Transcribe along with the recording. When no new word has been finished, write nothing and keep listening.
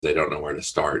They don't know where to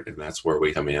start. And that's where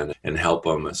we come in and help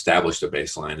them establish the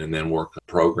baseline and then work a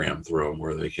program through them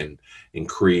where they can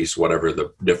increase whatever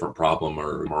the different problem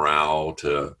or morale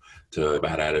to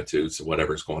bad attitudes,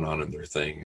 whatever's going on in their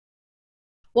thing.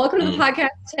 Welcome to the podcast,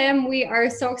 Tim. We are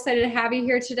so excited to have you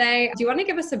here today. Do you want to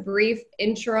give us a brief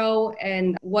intro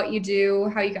and what you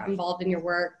do, how you got involved in your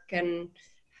work, and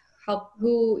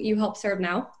who you help serve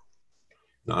now?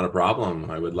 Not a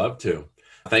problem. I would love to.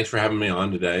 Thanks for having me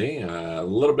on today. A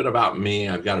little bit about me.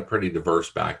 I've got a pretty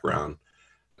diverse background.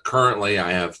 Currently,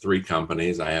 I have 3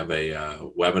 companies. I have a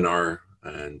webinar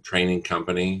and training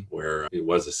company where it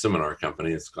was a seminar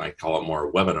company. I call it more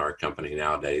a webinar company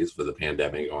nowadays with the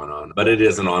pandemic going on. But it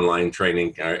is an online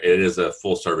training. It is a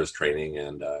full service training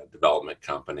and development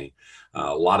company.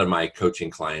 A lot of my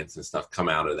coaching clients and stuff come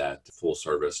out of that full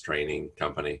service training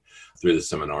company through the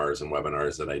seminars and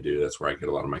webinars that I do. That's where I get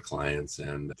a lot of my clients,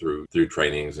 and through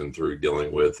trainings and through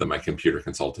dealing with my computer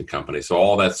consulting company. So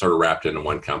all that's sort of wrapped into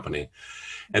one company.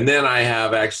 And then I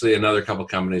have actually another couple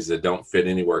companies that don't fit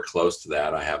anywhere close to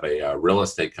that. I have a real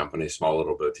estate company, small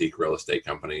little boutique real estate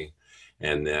company.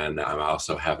 And then I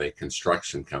also have a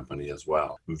construction company as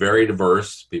well. Very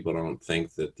diverse. People don't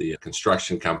think that the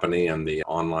construction company and the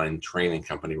online training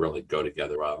company really go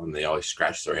together well, and they always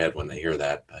scratch their head when they hear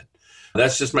that. But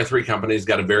that's just my 3 companies.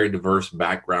 Got a very diverse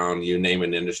background. You name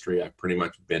an industry, I've pretty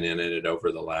much been in it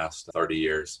over the last 30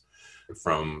 years.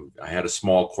 I had a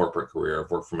small corporate career.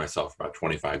 I've worked for myself for about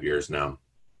 25 years now.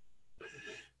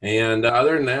 And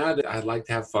other than that, I'd like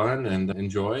to have fun and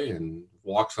enjoy and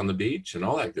walks on the beach and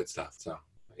all that good stuff. So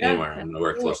anywhere, I'm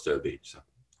nowhere close to a beach. So.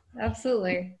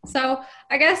 Absolutely. So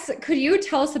I guess, could you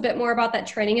tell us a bit more about that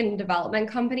training and development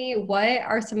company? What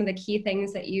are some of the key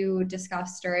things that you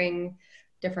discuss during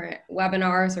different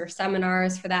webinars or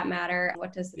seminars for that matter?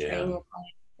 What does the training look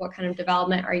like? What kind of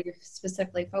development are you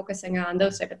specifically focusing on?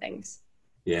 Those type of things.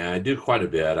 Yeah, I do quite a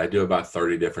bit. I do about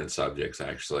 30 different subjects,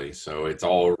 actually. So it's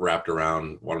all wrapped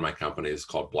around one of my companies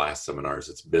called Blast Seminars.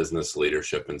 It's business,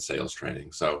 leadership, and sales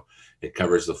training. So it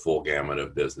covers the full gamut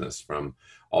of business from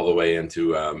all the way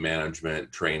into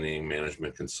management training,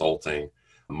 management consulting,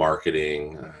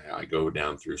 marketing. I go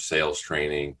down through sales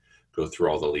training, go through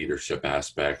all the leadership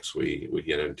aspects. We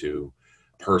get into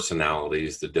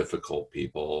personalities, the difficult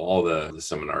people. All the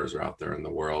seminars are out there in the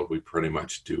world. We pretty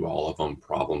much do all of them,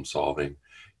 problem solving.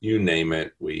 You name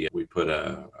it, we put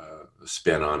a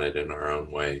spin on it in our own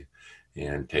way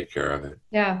and take care of it.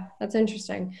 Yeah, that's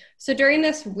interesting. So during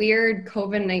this weird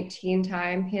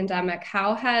COVID-19 pandemic,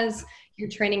 how has your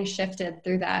training shifted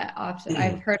through that? Often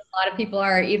I've heard a lot of people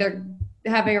are either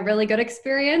having a really good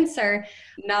experience or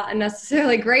not a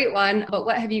necessarily great one, but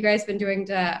what have you guys been doing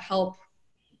to help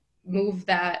move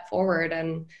that forward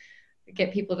and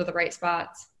get people to the right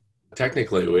spots?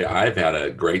 Technically, I've had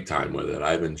a great time with it.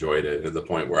 I've enjoyed it to the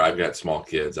point where I've got small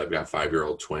kids. I've got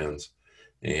 5-year-old twins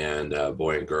and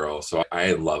boy and girl. So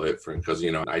I love it because,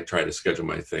 I try to schedule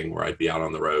my thing where I'd be out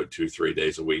on the road 2-3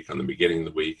 days a week on the beginning of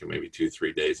the week and maybe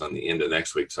 2-3 days on the end of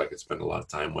next week so I could spend a lot of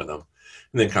time with them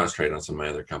and then concentrate on some of my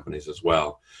other companies as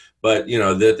well. But,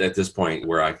 at this point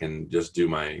where I can just do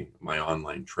my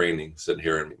online training, sit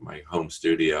here in my home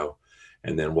studio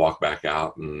and then walk back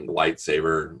out and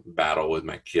lightsaber battle with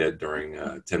my kid during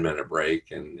a 10-minute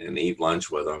break and eat lunch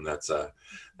with them.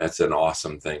 That's an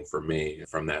awesome thing for me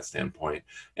from that standpoint.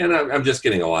 And I'm just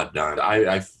getting a lot done.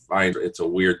 I find it's a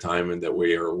weird time that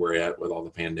we're at with all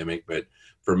the pandemic, but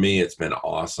for me, it's been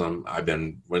awesome. I've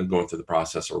been going through the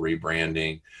process of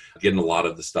rebranding, getting a lot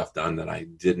of the stuff done that I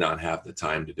did not have the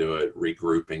time to do it,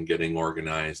 regrouping, getting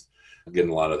organized,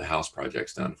 getting a lot of the house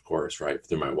projects done, of course, right,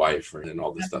 through my wife and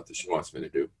all the stuff that she wants me to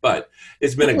do. But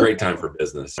it's been a great time for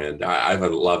business, and I've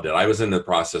loved it. I was in the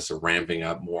process of ramping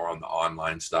up more on the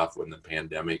online stuff when the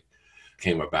pandemic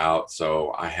came about.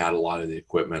 So I had a lot of the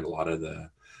equipment, a lot of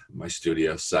my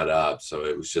studio set up. So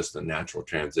it was just a natural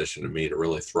transition to me to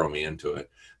really throw me into it.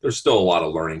 There's still a lot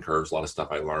of learning curves, a lot of stuff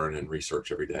I learn and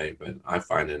research every day, but I'm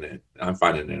finding it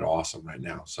awesome right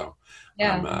now. So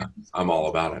yeah. I'm all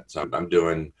about it. So I'm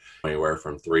doing anywhere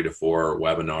from 3 to 4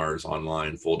 webinars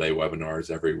online, full day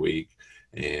webinars every week.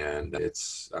 And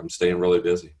I'm staying really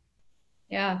busy.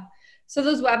 Yeah. So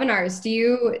those webinars, do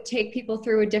you take people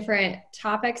through different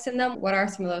topics in them? What are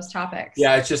some of those topics?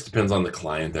 Yeah, it just depends on the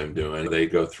client I'm doing. They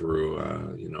go through,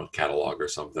 catalog or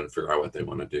something, figure out what they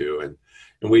want to do. And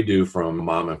we do from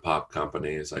mom and pop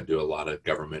companies. I do a lot of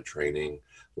government training,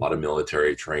 a lot of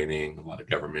military training, a lot of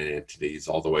government entities,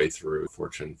 all the way through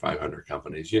Fortune 500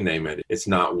 companies, you name it. It's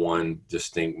not one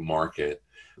distinct market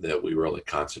that we really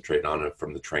concentrate on it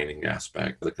from the training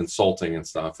aspect. The consulting and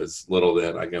stuff is little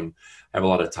that I can have a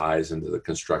lot of ties into the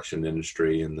construction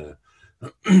industry and the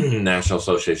National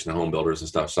Association of Home Builders and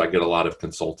stuff. So I get a lot of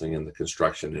consulting in the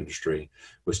construction industry,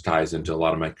 which ties into a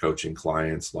lot of my coaching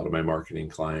clients, a lot of my marketing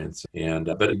clients. And,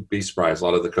 but you'd be surprised, a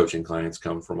lot of the coaching clients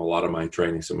come from a lot of my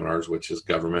training seminars, which is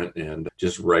government and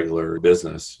just regular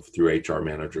business through HR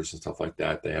managers and stuff like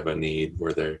that. They have a need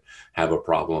where they have a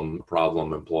problem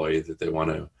employee that they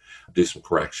want to do some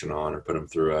correction on or put them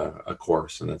through a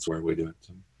course. And that's where we do it.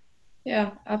 So.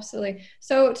 Yeah, absolutely.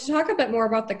 So to talk a bit more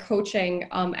about the coaching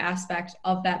aspect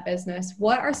of that business,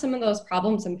 what are some of those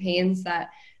problems and pains that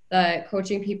the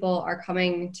coaching people are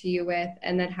coming to you with?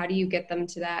 And then how do you get them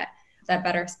to that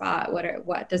better spot?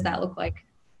 What does that look like?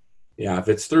 Yeah, if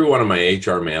it's through one of my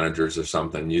HR managers or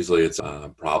something, usually it's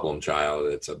a problem child,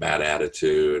 it's a bad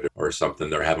attitude or something.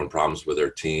 They're having problems with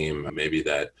their team. Maybe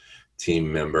that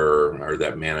team member or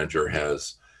that manager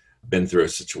has been through a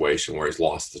situation where he's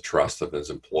lost the trust of his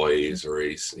employees or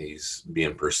he's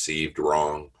being perceived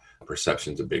wrong.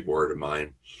 Perception's a big word of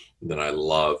mine. Then I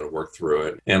love to work through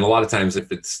it. And a lot of times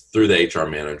if it's through the HR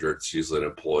manager, it's usually an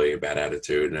employee, a bad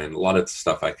attitude. And a lot of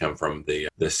stuff I come from the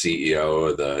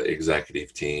CEO, the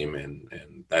executive team,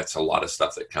 and that's a lot of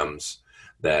stuff that comes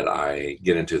that I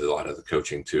get into a lot of the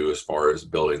coaching too, as far as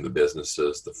building the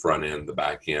businesses, the front end, the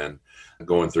back end,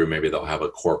 going through, maybe they'll have a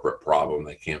corporate problem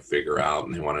they can't figure out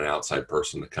and they want an outside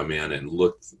person to come in and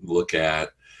look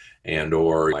at, and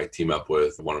or I team up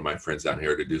with one of my friends down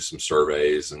here to do some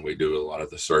surveys, and we do a lot of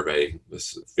the survey,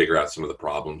 figure out some of the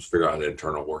problems, figure out the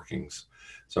internal workings.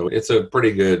 So it's a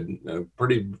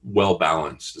pretty well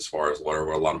balanced as far as where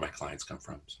a lot of my clients come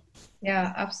from. So.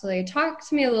 Yeah, absolutely. Talk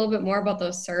to me a little bit more about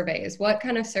those surveys. What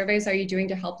kind of surveys are you doing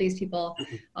to help these people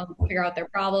figure out their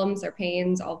problems, their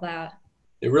pains, all that?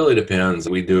 It really depends.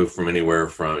 We do from anywhere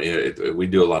from, we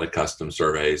do a lot of custom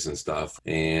surveys and stuff,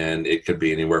 and it could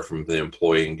be anywhere from the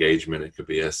employee engagement. It could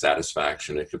be a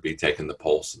satisfaction. It could be taking the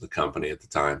pulse of the company at the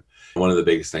time. One of the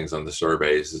biggest things on the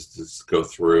surveys is to go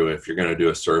through, if you're going to do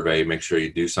a survey, make sure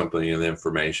you do something in the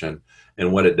information.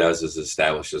 And what it does is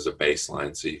establishes a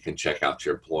baseline so you can check out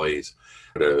your employees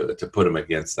to put them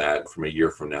against that from a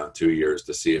year from now, 2 years,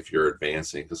 to see if you're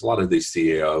advancing. Because a lot of these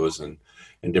CEOs and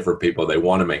different people, they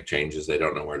want to make changes. They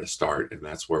don't know where to start. And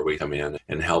that's where we come in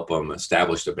and help them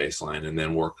establish the baseline and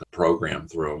then work a program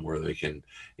through them where they can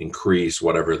increase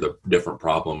whatever the different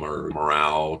problem or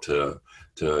morale to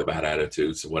bad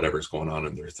attitudes, whatever's going on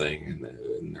in their thing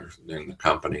in the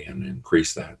company, and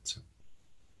increase that. So.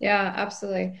 Yeah,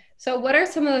 absolutely. So what are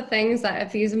some of the things that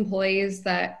if these employees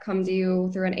that come to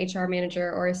you through an HR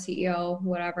manager or a CEO,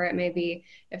 whatever it may be,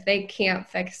 if they can't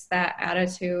fix that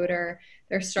attitude or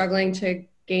they're struggling to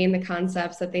gain the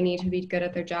concepts that they need to be good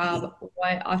at their job,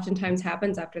 what oftentimes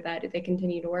happens after that? Do they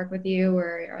continue to work with you,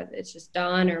 or it's just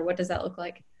done, or what does that look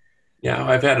like? Yeah,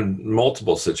 I've had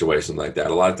multiple situations like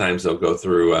that. A lot of times they'll go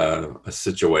through a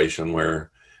situation where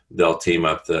they'll team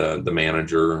up the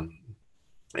manager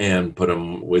and put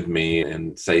them with me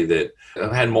and say that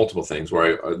I've had multiple things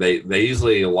where they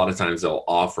usually, a lot of times they'll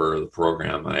offer the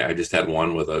program. I just had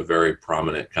one with a very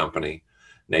prominent company,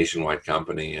 nationwide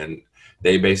company, and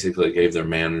they basically gave their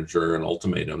manager an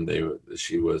ultimatum.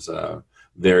 She was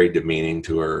very demeaning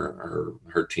to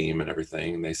her team and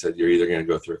everything. And they said, you're either going to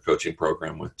go through a coaching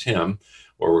program with Tim,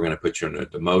 or we're going to put you in a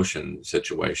demotion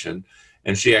situation.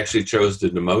 And she actually chose the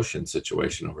demotion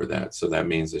situation over that. So that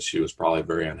means that she was probably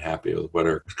very unhappy with what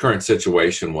her current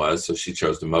situation was. So she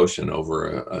chose demotion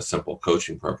over a simple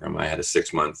coaching program. I had a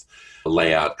 6-month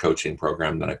layout coaching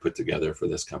program that I put together for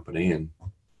this company.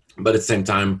 But at the same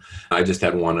time, I just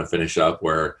had one to finish up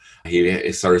where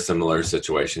he started a similar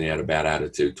situation. He had a bad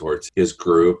attitude towards his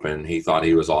group, and he thought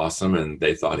he was awesome, and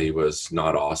they thought he was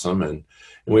not awesome. And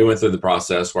we went through the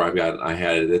process where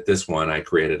at this one, I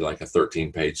created like a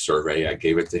 13-page survey. I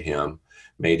gave it to him,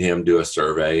 made him do a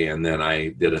survey, and then I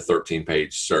did a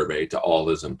 13-page survey to all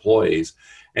his employees.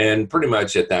 And pretty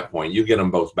much at that point, you get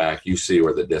them both back, you see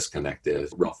where the disconnect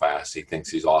is real fast. He thinks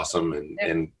he's awesome,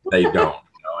 and they don't.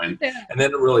 And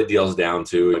then it really deals down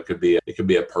to it could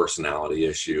be a personality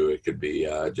issue, it could be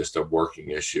just a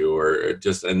working issue, or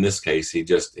just in this case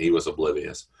he was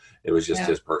oblivious. It was just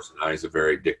his personality. He's a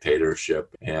very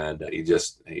dictatorship, and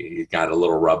he got a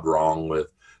little rubbed wrong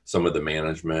with some of the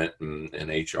management and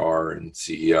HR and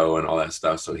CEO and all that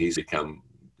stuff. So he's become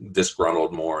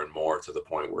disgruntled more and more to the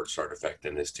point where it started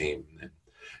affecting his team.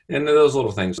 And those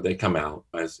little things, they come out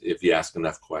as if you ask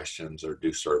enough questions or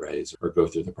do surveys or go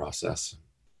through the process.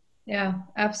 Yeah,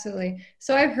 absolutely.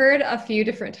 So I've heard a few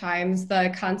different times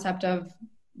the concept of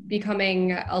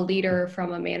becoming a leader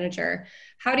from a manager.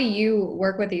 How do you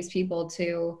work with these people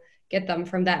to get them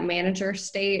from that manager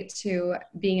state to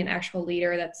being an actual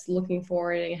leader that's looking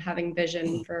forward and having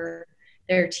vision for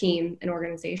their team and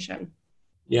organization?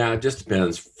 Yeah, it just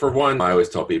depends. For one, I always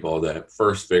tell people that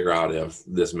first figure out if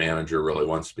this manager really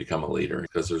wants to become a leader,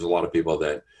 because there's a lot of people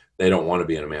that they don't want to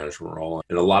be in a management role.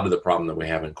 And a lot of the problem that we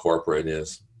have in corporate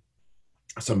is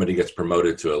somebody gets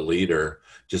promoted to a leader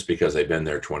just because they've been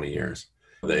there 20 years.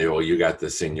 Well, you got the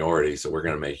seniority, so we're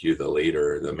going to make you the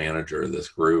leader, the manager of this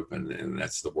group. And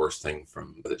that's the worst thing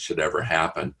that should ever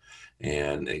happen.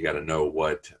 And you got to know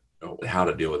how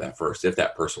to deal with that first. If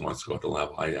that person wants to go to the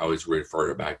level, I always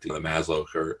refer it back to the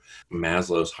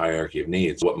Maslow's hierarchy of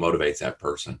needs. What motivates that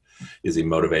person? Is he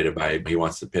motivated by he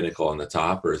wants the pinnacle on the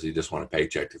top, or does he just want a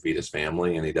paycheck to feed his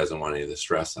family and he doesn't want any of the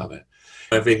stress of it?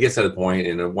 If it gets to the point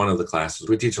in one of the classes,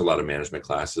 we teach a lot of management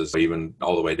classes, even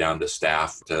all the way down to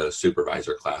staff to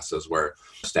supervisor classes, where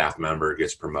a staff member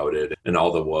gets promoted and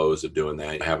all the woes of doing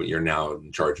that. You're now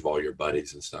in charge of all your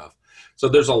buddies and stuff. So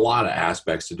there's a lot of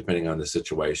aspects to, depending on the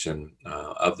situation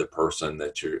of the person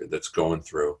that's going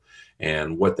through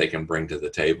and what they can bring to the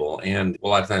table. And a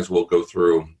lot of times we'll go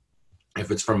through, if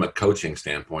it's from a coaching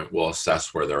standpoint, we'll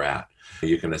assess where they're at.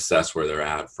 You can assess where they're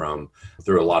at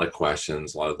through a lot of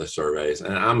questions, a lot of the surveys.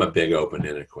 And I'm a big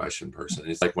open-ended question person.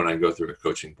 It's like when I go through a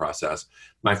coaching process,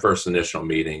 my first initial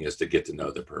meeting is to get to know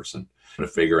the person, to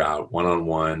figure out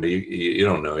one-on-one. You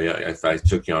don't know. If I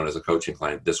took you on as a coaching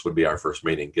client, this would be our first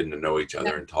meeting, getting to know each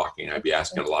other and talking. I'd be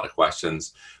asking a lot of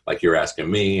questions like you're asking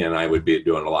me, and I would be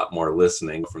doing a lot more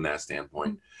listening from that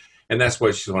standpoint. And that's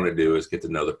what you want to do, is get to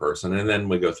know the person. And then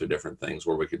we go through different things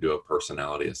where we could do a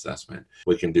personality assessment.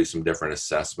 We can do some different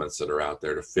assessments that are out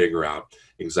there to figure out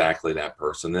exactly that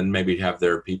person. Then maybe have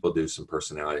their people do some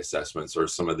personality assessments or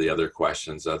some of the other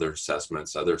questions, other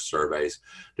assessments, other surveys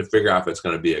to figure out if it's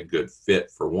going to be a good fit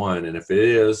for one. And if it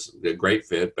is a great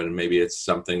fit, but maybe it's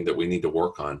something that we need to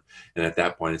work on. And at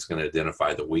that point, it's going to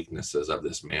identify the weaknesses of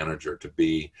this manager to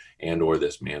be or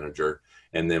this manager.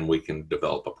 And then we can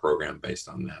develop a program based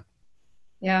on that.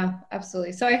 Yeah,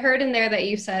 absolutely. So I heard in there that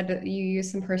you said you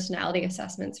use some personality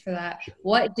assessments for that.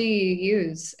 What do you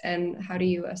use and how do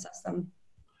you assess them?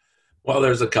 Well,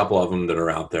 there's a couple of them that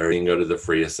are out there. You can go to the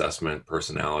free assessment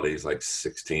personalities, like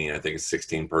 16, I think it's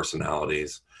 16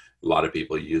 personalities. A lot of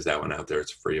people use that one out there.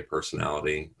 It's a free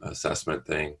personality assessment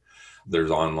thing.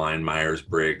 There's online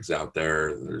Myers-Briggs out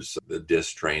there. There's the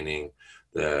DISC training,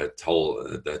 the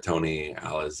Tony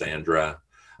Alexandra.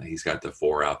 He's got the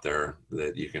 4 out there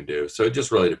that you can do. So it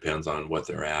just really depends on what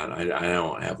they're at. I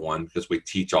don't have one because we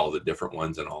teach all the different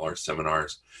ones in all our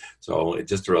seminars. So it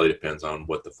just really depends on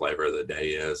what the flavor of the day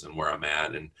is and where I'm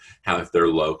at and how, if they're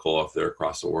local, if they're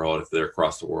across the world. If they're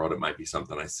across the world, it might be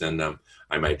something I send them.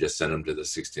 I might just send them to the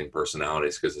 16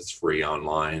 personalities because it's free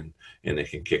online and they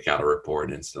can kick out a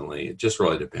report instantly. It just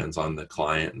really depends on the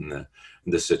client and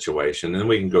the situation. And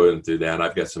we can go in through that.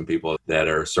 I've got some people that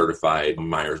are certified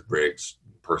Myers-Briggs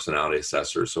personality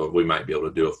assessors, so we might be able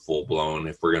to do a full-blown,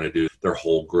 if we're going to do their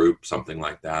whole group, something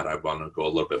like that. I want to go a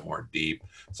little bit more deep,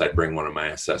 so I'd bring one of my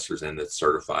assessors in that's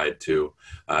certified to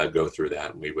go through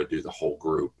that, and we would do the whole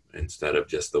group instead of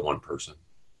just the one person.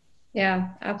 Yeah,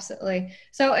 absolutely.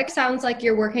 So it sounds like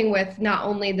you're working with not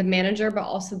only the manager but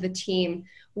also the team.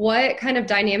 What kind of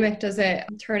dynamic does it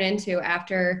turn into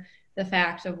after the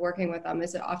fact of working with them?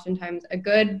 Is it oftentimes a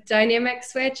good dynamic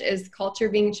switch? Is culture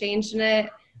being changed in it?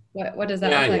 What does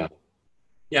that look like?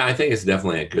 Yeah, I think it's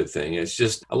definitely a good thing. It's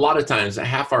just a lot of times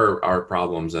half our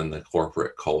problems in the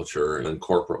corporate culture and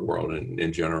corporate world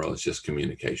in general is just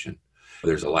communication.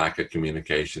 There's a lack of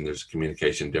communication. There's a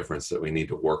communication difference that we need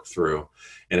to work through.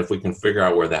 And if we can figure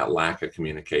out where that lack of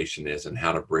communication is and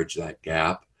how to bridge that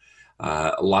gap,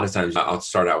 a lot of times I'll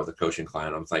start out with a coaching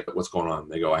client. I'm like, what's going on?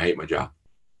 They go, I hate my job.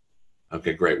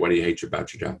 Okay, great. What do you hate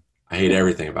about your job? I hate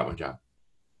everything about my job.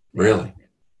 Really?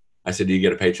 I said, do you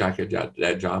get a paycheck at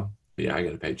that job? Yeah, I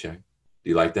get a paycheck. Do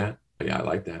you like that? Yeah, I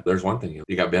like that. There's one thing.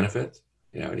 You got benefits?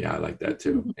 Yeah, I like that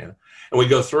too. Yeah. And we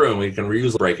go through and we can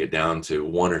usually break it down to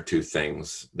 1 or 2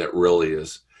 things that really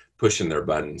is pushing their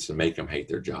buttons to make them hate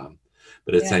their job.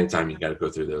 But at the same time, you got to go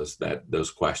through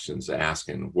those questions,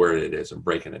 asking where it is and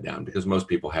breaking it down, because most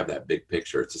people have that big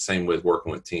picture. It's the same with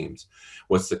working with teams.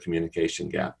 What's the communication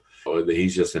gap?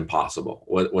 He's just impossible.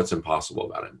 What's impossible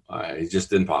about him? He's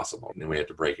just impossible. And then we have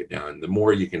to break it down. The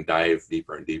more you can dive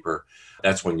deeper and deeper,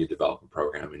 that's when you develop a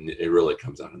program, and it really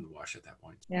comes out in the wash at that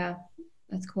point. Yeah,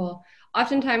 that's cool.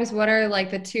 Oftentimes, what are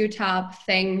like the 2 top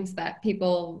things that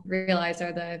people realize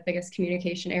are the biggest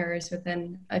communication errors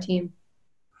within a team?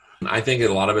 I think a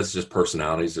lot of it's just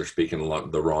personalities. They're speaking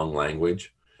the wrong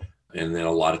language. And then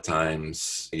a lot of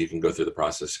times you can go through the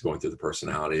process of going through the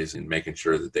personalities and making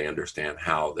sure that they understand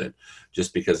how that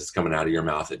just because it's coming out of your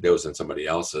mouth, it goes in somebody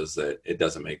else's, that it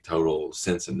doesn't make total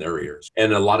sense in their ears.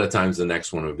 And a lot of times the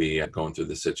next one would be going through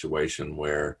the situation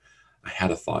where I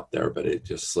had a thought there, but it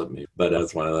just slipped me. But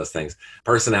that's one of those things.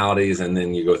 Personalities, and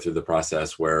then you go through the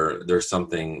process where there's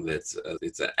something that's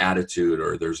it's an attitude,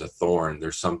 or there's a thorn.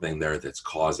 There's something there that's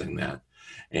causing that.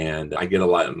 And I get a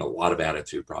lot of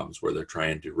attitude problems where they're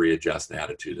trying to readjust the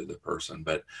attitude of the person.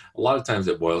 But a lot of times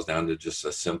it boils down to just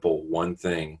a simple one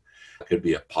thing. It could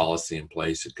be a policy in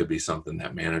place. It could be something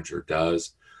that manager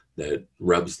does that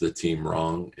rubs the team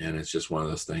wrong. And it's just one of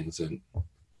those things. And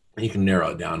you can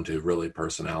narrow it down to really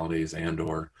personalities and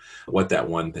or what that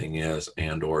one thing is,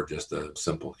 and or just a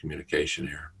simple communication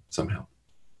error somehow.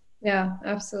 Yeah,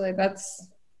 absolutely. That's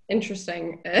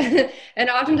interesting. And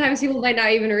oftentimes people might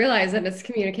not even realize that it's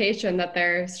communication that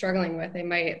they're struggling with. They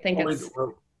might think Well, it's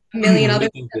a million we other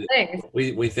think that things.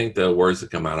 we think the words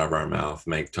that come out of our mouth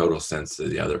make total sense to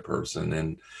the other person,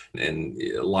 and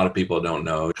a lot of people don't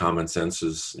know common sense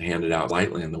is handed out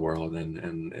lightly in the world,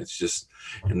 and it's just,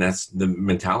 and that's the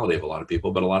mentality of a lot of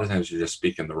people. But a lot of times you're just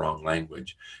speaking the wrong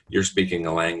language. You're speaking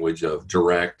a language of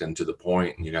direct and to the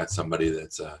point, and you got somebody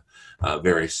that's a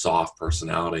very soft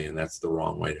personality, and that's the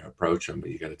wrong way to approach them. But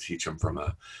you got to teach them from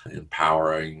a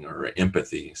empowering or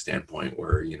empathy standpoint,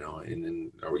 where or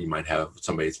you might have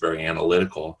somebody that's very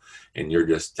analytical, and you're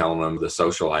just telling them, the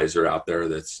socializer out there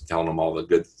that's telling them all the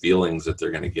good feelings that they're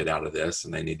going to get out of this,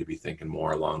 and they need to be thinking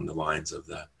more along the lines of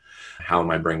the how am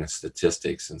I bringing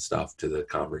statistics and stuff to the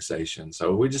conversation.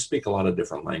 So we just speak a lot of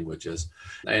different languages,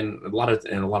 and a lot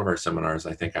of our seminars,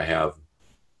 I think I have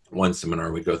one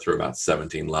seminar, we go through about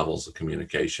 17 levels of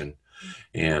communication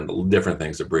and different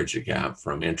things to bridge the gap,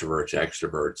 from introverts to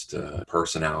extroverts to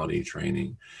personality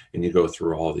training. And you go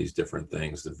through all these different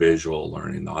things, the visual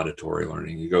learning, the auditory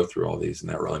learning, you go through all these, and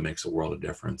that really makes a world of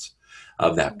difference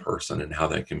of that person and how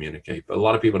they communicate. But a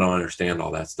lot of people don't understand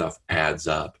all that stuff adds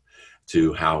up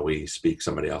to how we speak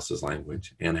somebody else's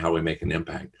language and how we make an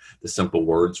impact. The simple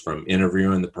words, from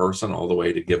interviewing the person all the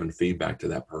way to giving feedback to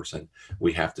that person,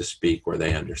 we have to speak where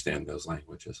they understand those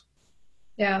languages.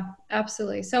 Yeah,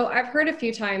 absolutely. So I've heard a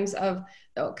few times of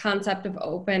the concept of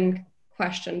open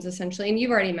questions, essentially, and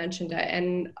you've already mentioned it.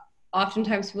 And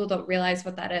oftentimes people don't realize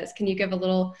what that is. Can you give a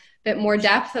little bit more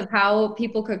depth of how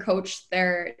people could coach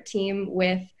their team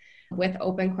with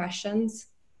open questions?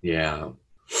 Yeah.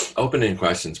 Open-ended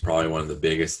questions probably one of the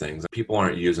biggest things. People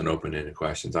aren't using open-ended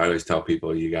questions. I always tell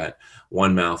people, you got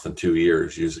one mouth and two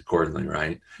ears, use accordingly,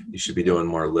 right? You should be doing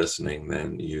more listening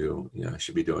than you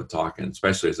should be doing talking.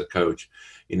 Especially as a coach,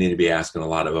 you need to be asking a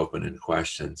lot of open-ended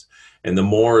questions. And the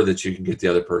more that you can get the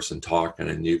other person talking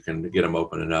and you can get them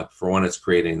opening up, for one, it's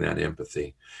creating that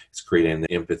empathy. It's creating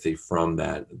the empathy from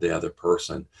the other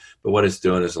person. But what it's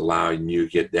doing is allowing you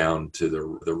to get down to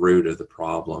the root of the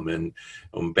problem.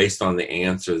 And based on the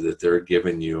answer that they're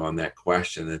giving you on that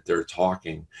question that they're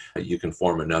talking, you can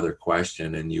form another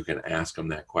question and you can ask them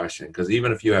that question. Because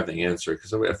even if you have the answer,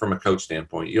 because from a coach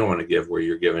standpoint, you don't want to give where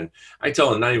you're giving. I tell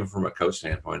them, not even from a coach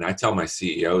standpoint, I tell my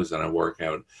CEOs that I work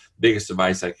out, biggest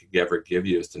advice I could ever give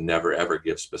you is to never, ever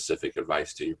give specific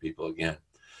advice to your people again,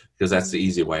 because that's the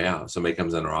easy way out. Somebody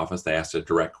comes in our office, they ask a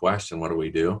direct question. What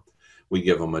do? We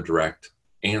give them a direct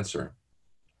answer.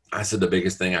 I said, the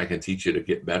biggest thing I can teach you to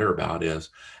get better about is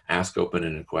ask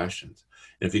open-ended questions.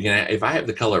 And if I have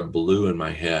the color blue in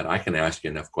my head, I can ask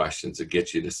you enough questions to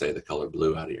get you to say the color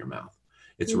blue out of your mouth.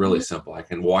 It's really simple. I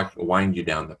can wind you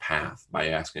down the path by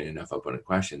asking enough open-ended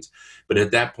questions. But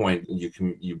at that point,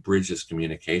 you bridge this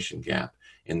communication gap,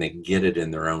 and they get it in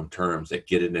their own terms. They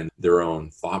get it in their own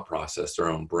thought process, their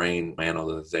own brain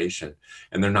analyzation.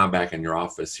 And they're not back in your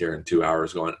office here in 2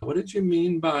 hours going, what did you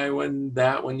mean by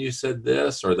when you said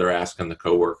this? Or they're asking the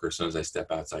coworker as soon as they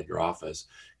step outside your office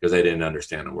because they didn't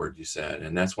understand a word you said.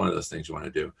 And that's one of those things you want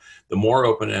to do. The more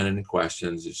open-ended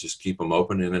questions is just keep them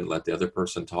open-ended and let the other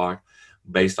person talk.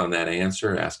 Based on that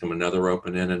answer, ask them another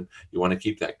open-ended. You want to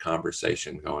keep that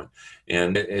conversation going.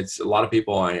 And it's a lot of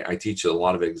people, I teach a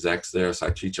lot of execs this. I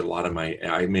teach a lot of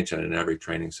I mention it in every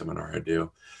training seminar I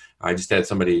do. I just had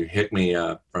somebody hit me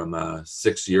from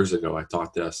 6 years ago. I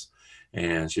taught this,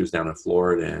 and she was down in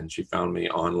Florida, and she found me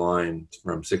online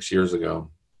from 6 years ago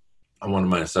on one of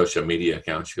my social media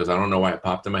accounts. She goes, I don't know why it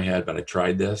popped in my head, but I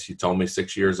tried this. You told me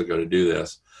 6 years ago to do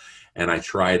this. And I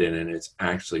tried it, and it's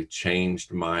actually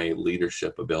changed my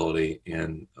leadership ability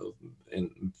in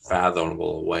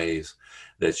fathomable ways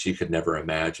that she could never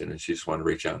imagine. And she just wanted to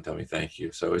reach out and tell me thank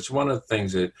you. So it's one of the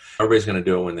things that everybody's going to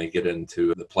do when they get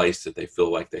into the place that they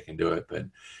feel like they can do it. But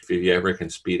if you ever can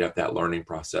speed up that learning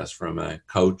process from a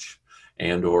coach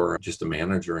and or just a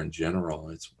manager in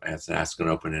general, it's asking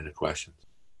open-ended questions.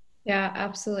 Yeah,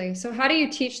 absolutely. So how do you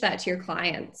teach that to your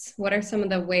clients? What are some of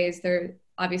the ways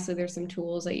obviously there's some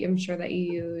tools that I'm sure that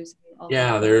you use?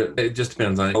 Yeah, it just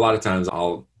depends on, a lot of times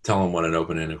I'll tell them what an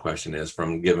open-ended question is,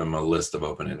 from give them a list of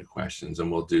open-ended questions.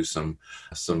 And we'll do some,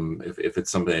 if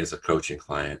it's somebody as a coaching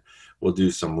client, we'll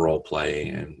do some role play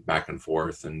and back and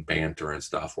forth and banter and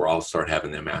stuff where I'll start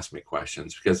having them ask me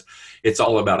questions, because it's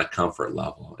all about a comfort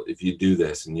level. If you do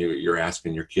this and you're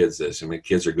asking your kids this, I mean,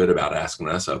 kids are good about asking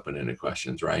us open-ended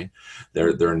questions, right?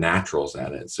 They're naturals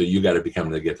at it. So you got to become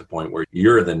to get to the point where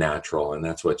you're the natural, and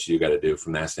that's what you got to do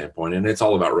from that standpoint. And it's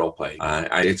all about role play.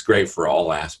 It's great for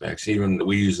all aspects. Even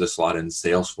we use this a lot in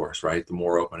Salesforce, right? The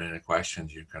more open-ended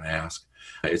questions you can ask,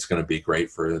 it's going to be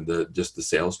great for just the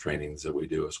sales trainings that we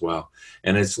do as well.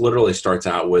 And it's literally starts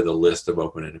out with a list of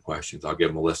open-ended questions. I'll give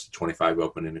them a list of 25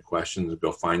 open-ended questions.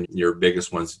 Go find your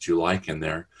biggest ones that you like in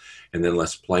there. And then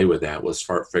let's play with that. Let's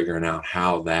start figuring out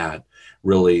how that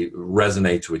really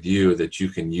resonates with you, that you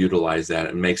can utilize that.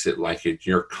 It makes it like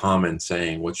your common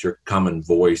saying. What's your common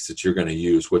voice that you're going to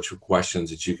use? Which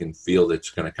questions that you can feel that's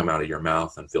going to come out of your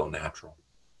mouth and feel natural?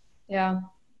 Yeah,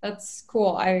 that's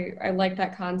cool. I like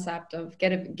that concept of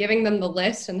giving them the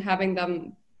list and having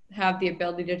them have the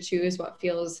ability to choose what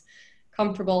feels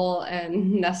comfortable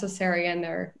and necessary in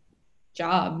their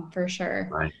job, for sure.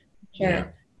 Right. Sure. Yeah.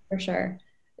 For sure.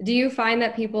 Do you find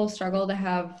that people struggle to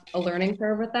have a learning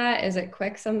curve with that? Is it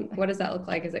quick? What does that look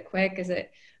like? Is it quick? Is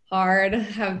it hard?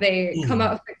 Have they come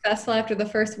out successful after the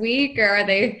first week, or are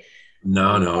they?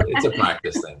 No, it's a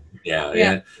practice thing. Yeah.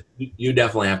 Yeah. You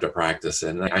definitely have to practice it.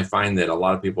 And I find that a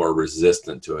lot of people are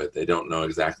resistant to it. They don't know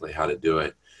exactly how to do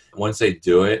it. Once they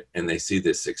do it and they see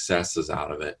the successes out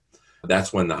of it,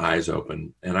 that's when the eyes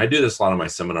open. And I do this a lot of my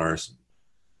seminars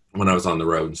when I was on the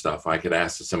road and stuff. I could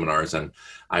ask the seminars, and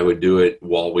I would do it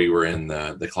while we were in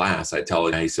the class. I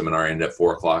tell, hey, seminar ended at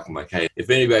 4:00. I'm like, hey, if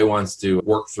anybody wants to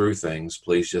work through things,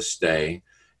 please just stay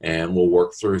and we'll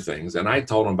work through things. And I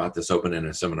told them about this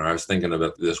open-ended seminar. I was thinking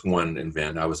about this one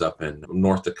event. I was up in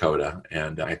North Dakota,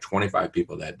 and I had 25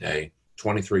 people that day.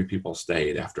 23 people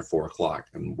stayed after 4:00,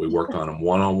 and we worked on them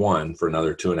one-on-one for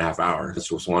another 2.5 hours.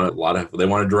 This was they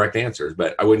wanted direct answers,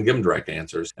 but I wouldn't give them direct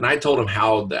answers. And I told them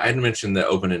how I had mentioned the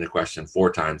open-ended question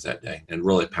 4 times that day and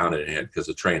really pounded it in, because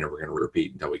the trainer, we're going to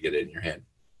repeat until we get it in your head.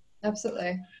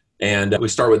 Absolutely. And we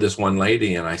start with this one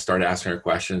lady, and I started asking her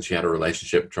questions. She had a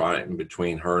relationship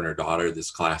between her and her daughter. This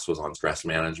class was on stress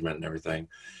management and everything.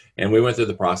 And we went through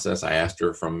the process. I asked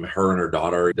her from her and her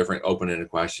daughter different open-ended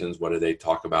questions. What do they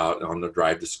talk about on the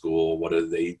drive to school? What do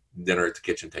they eat dinner at the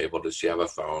kitchen table? Does she have a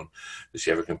phone? Does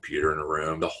she have a computer in her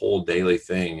room? The whole daily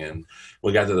thing. And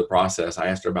we got through the process. I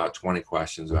asked her about 20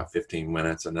 questions, about 15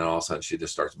 minutes. And then all of a sudden she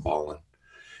just starts bawling.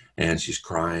 And she's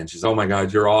crying. She's, oh my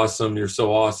God, you're awesome. You're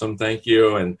so awesome. Thank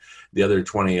you. And the other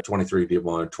 23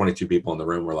 people or 22 people in the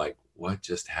room were like, what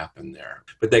just happened there?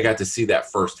 But they got to see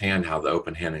that firsthand, how the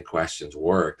open-ended questions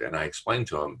worked. And I explained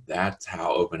to them, that's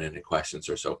how open-ended questions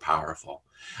are so powerful.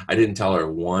 I didn't tell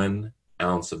her 1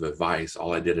 ounce of advice.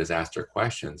 All I did is ask her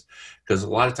questions, because a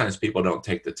lot of times people don't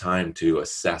take the time to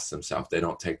assess themselves. They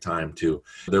don't take time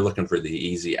they're looking for the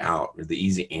easy out or the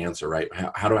easy answer, right?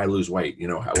 How do I lose weight?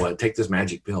 Take this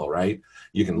magic pill, right?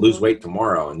 You can lose weight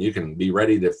tomorrow, and you can be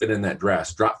ready to fit in that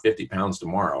dress, drop 50 pounds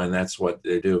tomorrow. And that's what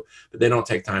they do. But they don't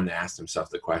take time to ask themselves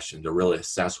the question, to really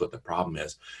assess what the problem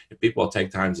is. If people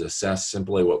take time to assess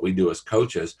simply what we do as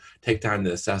coaches, take time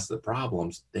to assess the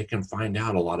problems, they can find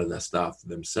out a lot of that stuff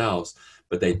themselves.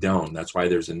 But they don't. That's why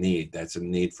there's a need. That's a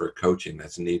need for coaching.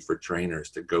 That's a need for trainers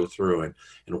to go through and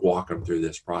walk them through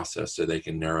this process so they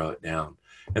can narrow it down.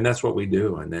 And that's what we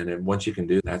do. And then once you can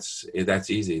do that's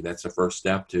easy. That's the first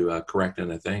step to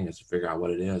correcting a thing, is to figure out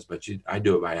what it is. But I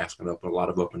do it by asking a lot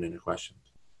of open-ended questions.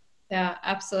 Yeah,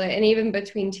 absolutely. And even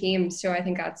between teams too, I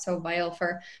think that's so vital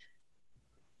for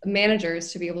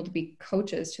managers to be able to be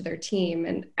coaches to their team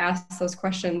and ask those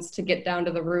questions to get down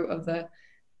to the root of the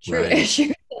true issues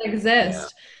that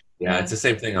exist. Yeah, it's the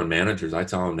same thing on managers. I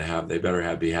tell them they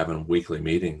better be having weekly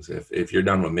meetings. If you're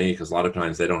done with me, because a lot of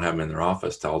times they don't have them in their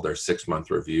office till their 6-month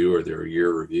review or their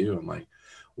year review. I'm like,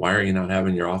 why are you not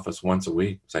having your office once a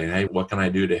week saying, hey, what can I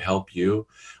do to help you?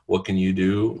 What can you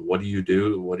do? What do you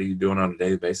do? What are you doing on a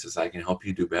daily basis? I can help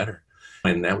you do better.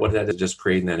 And that is just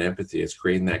creating that empathy. It's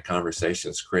creating that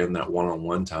conversation. It's creating that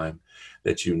one-on-one time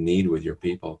that you need with your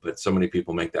people. But so many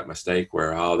people make that mistake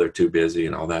where, they're too busy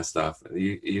and all that stuff.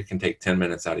 You can take 10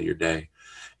 minutes out of your day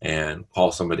and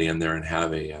call somebody in there and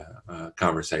have a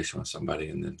conversation with somebody,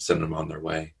 and then send them on their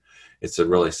way. It's a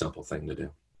really simple thing to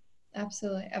do.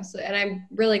 Absolutely. Absolutely. And I'm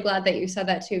really glad that you said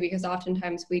that too, because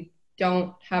oftentimes we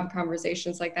don't have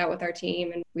conversations like that with our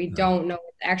team, and we don't know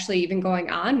what's actually even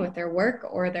going on with their work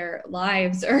or their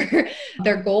lives or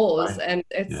their goals. Right. And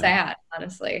it's sad,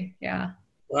 honestly. Yeah.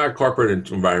 Our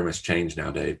corporate environment's changed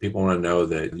nowadays. People want to know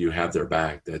that you have their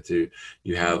back, that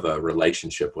you have a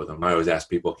relationship with them. I always ask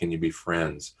people, can you be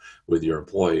friends with your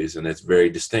employees? And it's very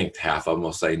distinct. Half of them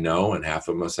will say no, and half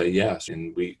of them will say yes.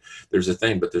 And there's a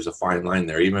thing, but there's a fine line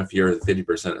there. Even if you're the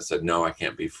 50% that said, no, I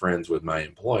can't be friends with my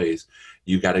employees,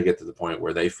 you got to get to the point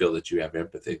where they feel that you have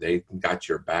empathy. They got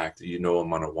your back, that you know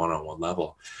them on a one-on-one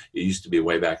level. It used to be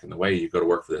way back in the way. You go to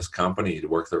work for this company, you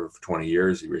work there for 20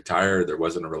 years, you retire, there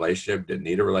wasn't a relationship, didn't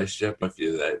need a relationship.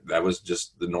 That was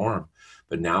just the norm.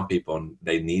 But now people,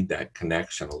 they need that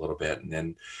connection a little bit.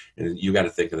 And you got to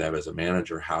think of that as a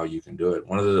manager, how you can do it.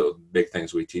 One of the big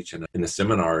things we teach in the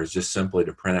seminar is just simply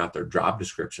to print out their job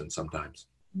description sometimes.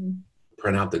 Mm-hmm.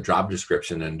 Print out the job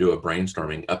description and do a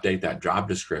brainstorming, update that job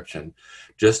description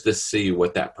just to see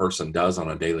what that person does on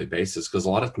a daily basis. Because a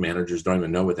lot of managers don't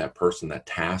even know what that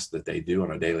task that they do on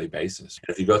a daily basis.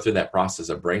 And if you go through that process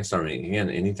of brainstorming,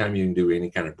 again, anytime you can do any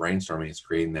kind of brainstorming, it's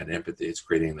creating that empathy, it's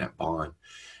creating that bond.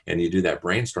 And you do that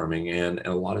brainstorming, and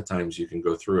a lot of times you can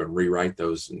go through and rewrite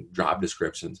those job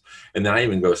descriptions. And then I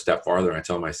even go a step farther. I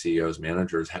tell my CEOs,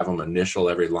 managers, have them initial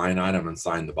every line item and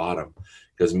sign the bottom.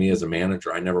 Because me as a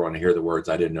manager, I never want to hear the words,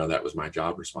 I didn't know that was my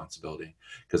job responsibility.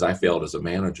 Because I failed as a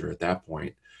manager at that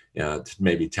point. To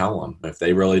maybe tell them if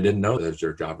they really didn't know that was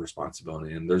their job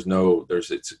responsibility. And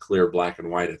it's a clear black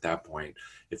and white at that point.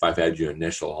 If I've had you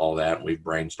initial all that, we've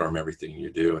brainstormed everything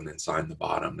you do and then sign the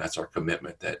bottom. That's our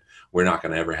commitment that we're not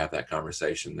going to ever have that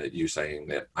conversation that you saying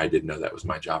that I didn't know that was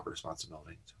my job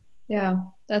responsibility. Yeah,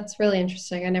 that's really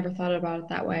interesting. I never thought about it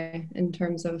that way in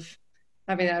terms of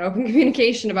having that open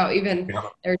communication about even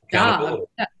their job.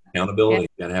 Accountability.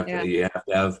 You have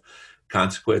to have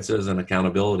consequences and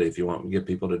accountability if you want to get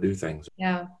people to do things.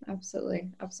 Yeah, absolutely.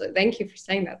 Absolutely. Thank you for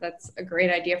saying that. That's a great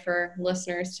idea for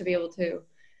listeners to be able to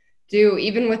do,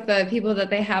 even with the people that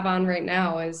they have on right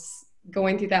now, is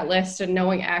going through that list and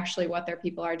knowing actually what their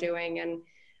people are doing and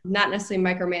not necessarily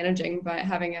micromanaging, but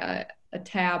having a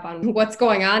tab on what's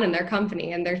going on in their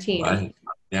company and their team. Right.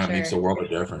 Yeah, It makes a world of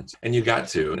difference. And you got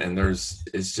to. And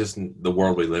it's just the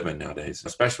world we live in nowadays,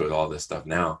 especially with all this stuff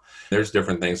now. There's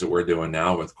different things that we're doing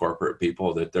now with corporate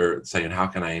people that they're saying, how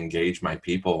can I engage my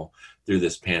people through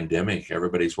this pandemic?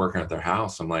 Everybody's working at their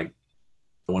house. I'm like,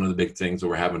 one of the big things that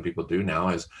we're having people do now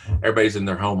is everybody's in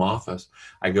their home office.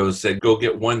 I say, go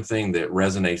get one thing that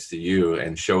resonates to you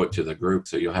and show it to the group.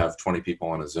 So you'll have 20 people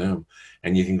on a Zoom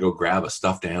and you can go grab a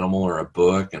stuffed animal or a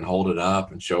book and hold it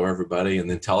up and show everybody and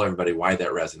then tell everybody why that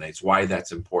resonates, why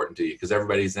that's important to you, because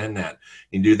everybody's in that.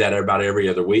 You do that about every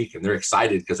other week and they're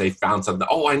excited because they found something.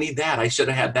 Oh, I need that. I should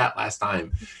have had that last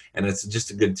time. And it's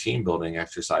just a good team building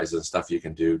exercise and stuff you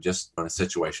can do just in a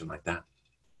situation like that.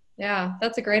 Yeah,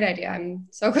 that's a great idea. I'm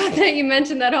so glad that you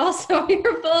mentioned that also.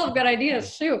 You're full of good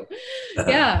ideas. Shoot.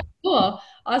 Yeah, cool.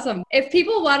 Awesome. If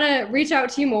people want to reach out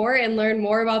to you more and learn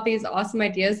more about these awesome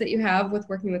ideas that you have with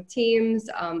working with teams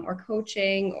or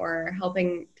coaching or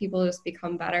helping people just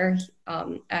become better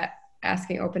at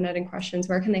asking open-ended questions,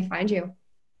 where can they find you?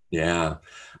 Yeah.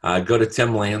 Go to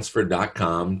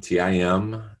timlansford.com,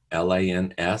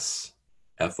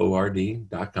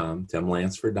 TimLansford.com,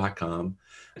 timlansford.com.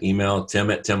 Email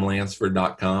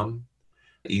tim@timlansford.com.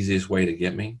 Easiest way to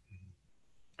get me.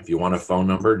 If you want a phone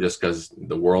number, just because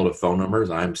the world of phone numbers,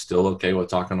 I'm still okay with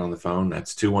talking on the phone.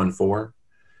 That's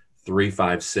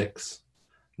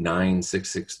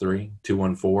 214-356-9663,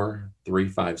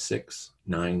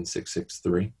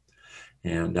 214-356-9663.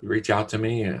 And reach out to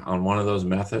me on one of those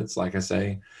methods. Like I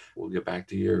say, we'll get back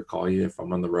to you or call you if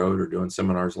I'm on the road or doing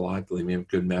seminars a lot. Leave me a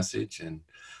good message. And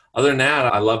other than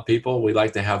that, I love people. We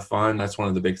like to have fun. That's one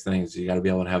of the big things. You got to be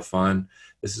able to have fun.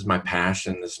 This is my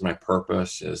passion. This is my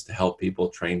purpose, is to help people,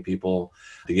 train people,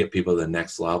 to get people to the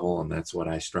next level. And that's what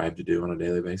I strive to do on a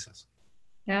daily basis.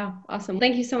 Yeah, awesome.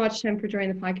 Thank you so much, Tim, for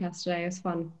joining the podcast today. It was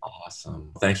fun.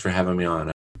 Awesome. Thanks for having me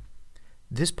on.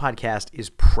 This podcast is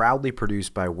proudly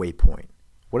produced by Waypoint.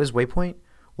 What is Waypoint?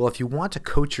 Well, if you want to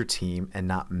coach your team and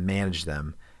not manage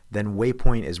them, then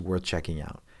Waypoint is worth checking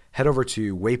out. Head over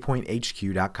to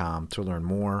waypointhq.com to learn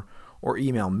more, or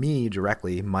email me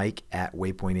directly,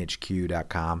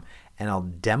 mike@waypointhq.com, and I'll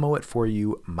demo it for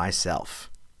you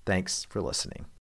myself. Thanks for listening.